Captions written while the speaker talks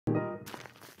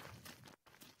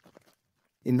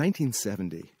In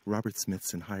 1970, Robert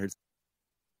Smithson hired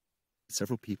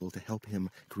several people to help him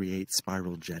create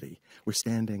Spiral Jetty. We're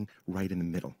standing right in the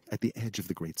middle, at the edge of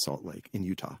the Great Salt Lake in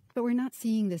Utah. But we're not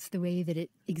seeing this the way that it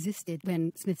existed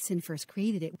when Smithson first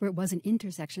created it, where it was an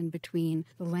intersection between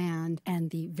the land and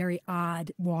the very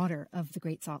odd water of the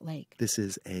Great Salt Lake. This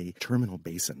is a terminal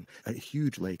basin, a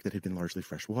huge lake that had been largely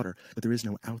fresh water, but there is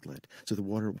no outlet. So the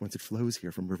water, once it flows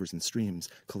here from rivers and streams,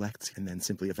 collects and then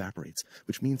simply evaporates,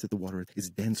 which means that the water is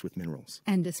dense with minerals.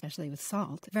 And especially with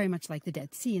salt, very much like the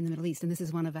Dead Sea in the Middle East. And this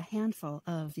is one of a handful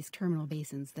of these terminal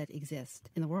basins that exist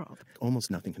in the world.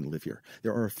 Almost nothing can live here.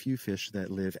 There are a few fish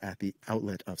that live at the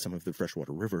outlet of some of the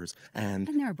freshwater rivers. And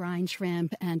there are brine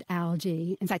shrimp and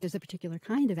algae. In fact, there's a particular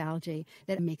kind of algae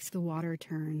that makes the water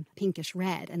turn pinkish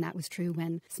red. And that was true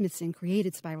when Smithson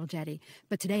created Spiral Jetty.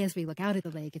 But today, as we look out at the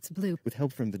lake, it's blue. With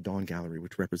help from the Dawn Gallery,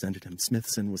 which represented him,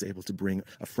 Smithson was able to bring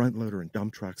a front loader and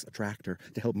dump trucks, a tractor,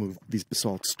 to help move these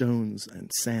basalt stones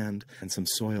and sand and some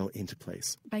soil into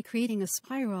place. By creating a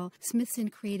spiral, Smithson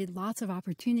created lots of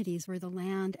opportunities where the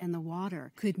land and the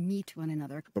water could meet one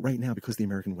another. But right now, because the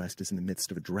American West is in the midst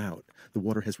of a drought, the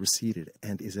water has receded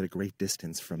and is at a great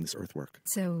distance from this earthwork.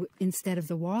 So instead of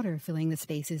the water filling the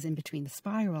spaces in between the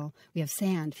spiral, we have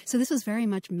sand. So this was very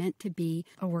much meant to be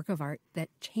a work of art that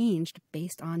changed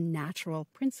based on natural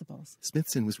principles.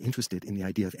 Smithson was interested in the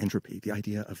idea of entropy, the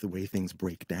idea of the way things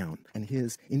break down. And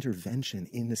his intervention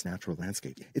in this natural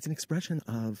landscape, it's an expression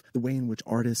of the way in which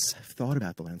artists have thought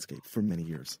about the landscape for many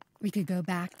years. We could go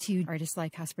back to artists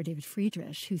like Caspar David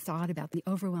Friedrich, who thought about the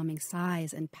overwhelming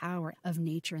size and power of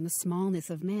nature and the smallness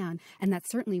of man. And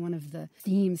that's certainly one of the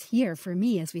themes here for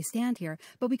me as we stand here.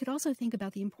 But we could also think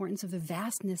about the importance of the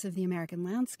vastness of the American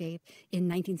landscape in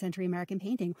 19th century American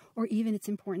painting, or even its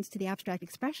importance to the abstract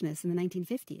expressionists in the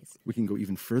 1950s. We can go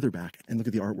even further back and look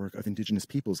at the artwork of indigenous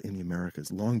peoples in the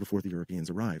Americas long before the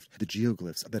Europeans arrived. The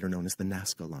geoglyphs that are known as the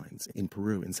Nazca lines in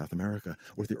Peru in South America,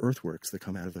 or the earthworks that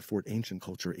come out of the Fort Ancient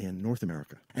culture in North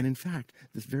America. And in fact,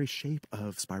 this very shape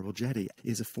of Spiral Jetty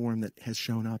is a form that has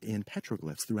shown up in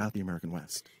petroglyphs throughout the American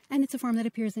West. And it's a form that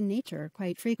appears in nature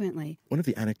quite frequently. One of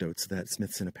the anecdotes that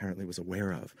Smithson apparently was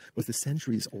aware of was the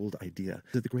centuries-old idea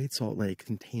that the Great Salt Lake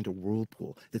contained a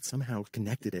whirlpool that somehow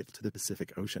connected it to the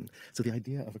Pacific Ocean. So the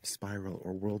idea of a spiral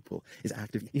or whirlpool is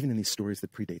active even in these stories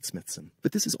that predate Smithson.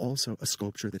 But this is also a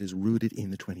sculpture that is rooted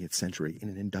in the 20th century, in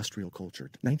an industrial culture.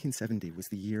 1970 was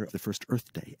the year of the first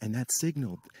Earth Day, and that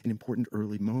signaled an important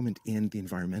early moment in the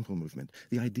environmental movement.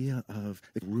 The idea of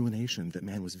the ruination that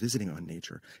man was visiting on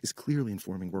nature is clearly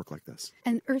informing work like this.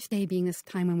 And Earth Day being this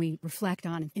time when we reflect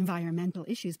on environmental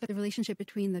issues, but the relationship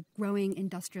between the growing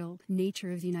industrial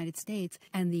nature of the United States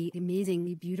and the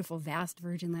amazingly beautiful, vast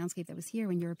virgin landscape that was here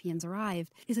when Europeans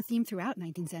arrived is a theme throughout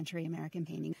 19th century American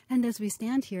painting. And as we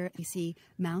stand here, we see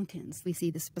mountains. We see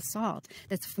this basalt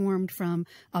that's formed from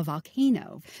a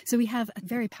volcano. So we have a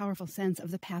very powerful sense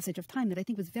of the passage of time that I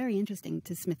think was very interesting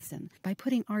to Smithson. By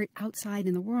putting art outside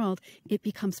in the world, it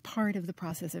becomes part of the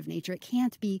process of nature. It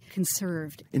can't be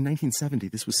conserved. In 1970,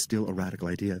 this was still a radical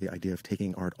idea, the idea of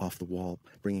taking art off the wall,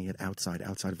 bringing it outside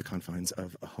of the confines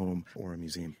of a home or a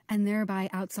museum. And thereby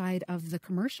outside of the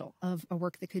commercial of a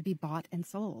work that could be bought and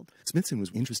sold. Smithson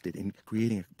was interested in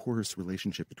creating a porous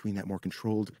relationship between that more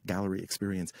controlled gallery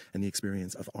experience and the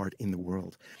experience of art in the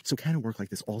world. So can a work like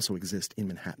this also exist in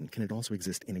Manhattan? Can it also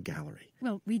exist in a gallery?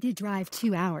 Well, we did drive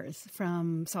 2 hours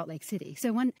from Salt Lake City.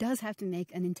 So one does have to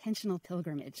make an intentional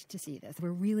pilgrimage to see this.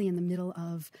 We're really in the middle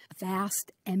of a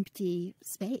vast, empty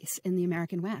space in the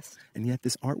American West. And yet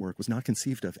this artwork was not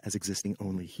conceived of as existing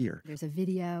only here. There's a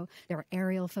video, there are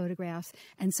aerial photographs.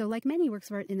 And so like many works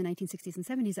of art in the 1960s and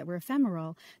 70s that were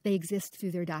ephemeral, they exist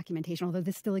through their documentation, although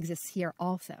this still exists here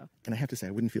also. And I have to say,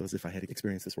 I wouldn't feel as if I had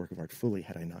experienced this work of art fully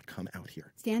had I not come out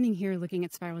here. Standing here looking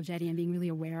at Spiral Jetty and being really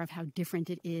aware of how different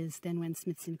it is than when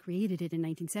Smithson created it in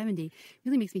 1970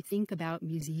 really makes me think about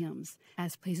museums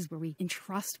as places where we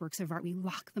entrust works of art. We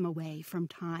lock them away from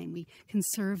time. We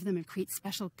conserve them and create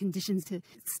special conditions to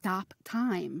stop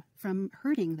time from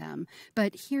hurting them.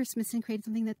 But here, Smithson created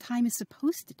something that time is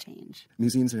supposed to change.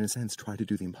 Museums, in a sense, try to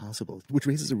do the impossible, which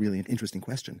raises a really interesting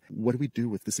question. What do we do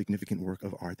with the significant work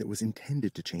of art that was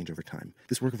intended to change over time?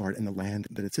 This work of art and the land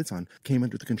that it sits on came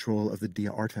under the control of the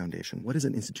DIA Art Foundation. What does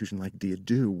an institution like DIA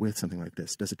do with something like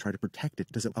this? Does it try to protect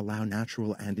it? Does it allow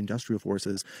natural and industrial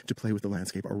forces to play with the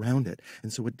landscape around it?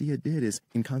 And so what DIA did is,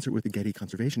 in concert with the Getty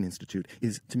Conservation Institute,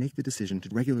 is to make the decision to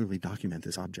regularly document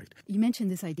this object. You mentioned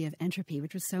this idea of entropy,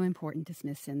 which was so important to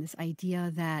Smithson, this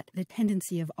idea that the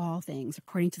tendency of all things,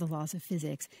 according to the laws of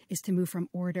physics, is to move from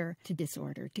order to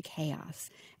disorder, to chaos.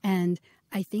 And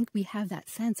I think we have that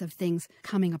sense of things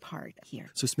coming apart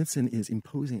here. So Smithson is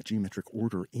imposing geometric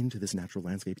order into this natural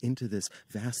landscape, into this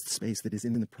vast space that is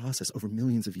in the process over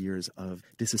millions of years of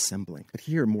disassembling. But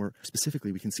here, more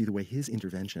specifically, we can see the way his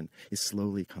intervention is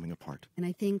slowly coming apart. And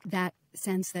I think that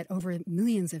sense that over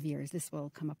millions of years this will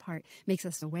come apart makes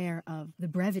us aware of the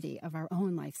brevity of our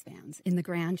own lifespans in the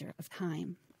grandeur of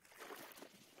time.